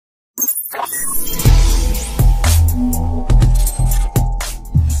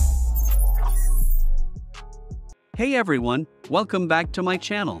Hey everyone, welcome back to my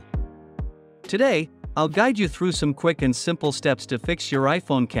channel. Today, I'll guide you through some quick and simple steps to fix your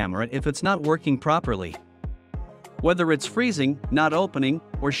iPhone camera if it's not working properly. Whether it's freezing, not opening,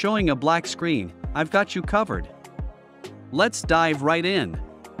 or showing a black screen, I've got you covered. Let's dive right in.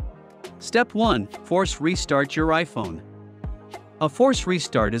 Step 1. Force restart your iPhone. A force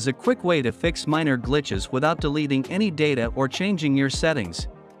restart is a quick way to fix minor glitches without deleting any data or changing your settings.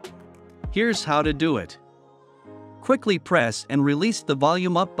 Here's how to do it. Quickly press and release the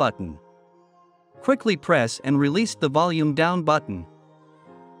volume up button. Quickly press and release the volume down button.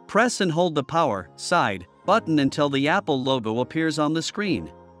 Press and hold the power side button until the Apple logo appears on the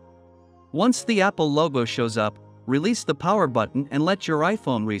screen. Once the Apple logo shows up, release the power button and let your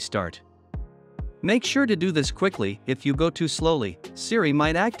iPhone restart. Make sure to do this quickly. If you go too slowly, Siri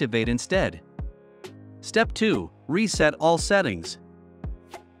might activate instead. Step 2. Reset all settings.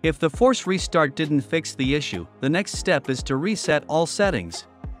 If the force restart didn't fix the issue, the next step is to reset all settings.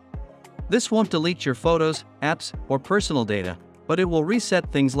 This won't delete your photos, apps, or personal data, but it will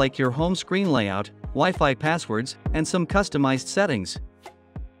reset things like your home screen layout, Wi-Fi passwords, and some customized settings.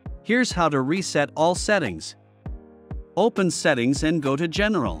 Here's how to reset all settings. Open Settings and go to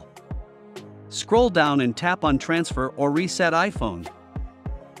General. Scroll down and tap on Transfer or Reset iPhone.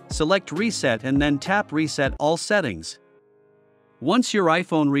 Select Reset and then tap Reset all settings. Once your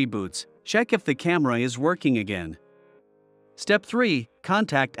iPhone reboots, check if the camera is working again. Step 3.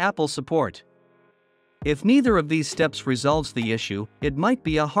 Contact Apple support. If neither of these steps resolves the issue, it might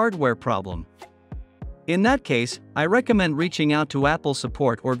be a hardware problem. In that case, I recommend reaching out to Apple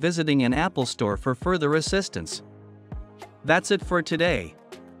support or visiting an Apple store for further assistance. That's it for today.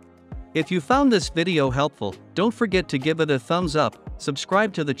 If you found this video helpful, don't forget to give it a thumbs up,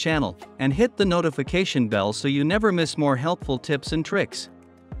 subscribe to the channel, and hit the notification bell so you never miss more helpful tips and tricks.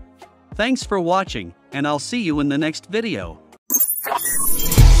 Thanks for watching, and I'll see you in the next video.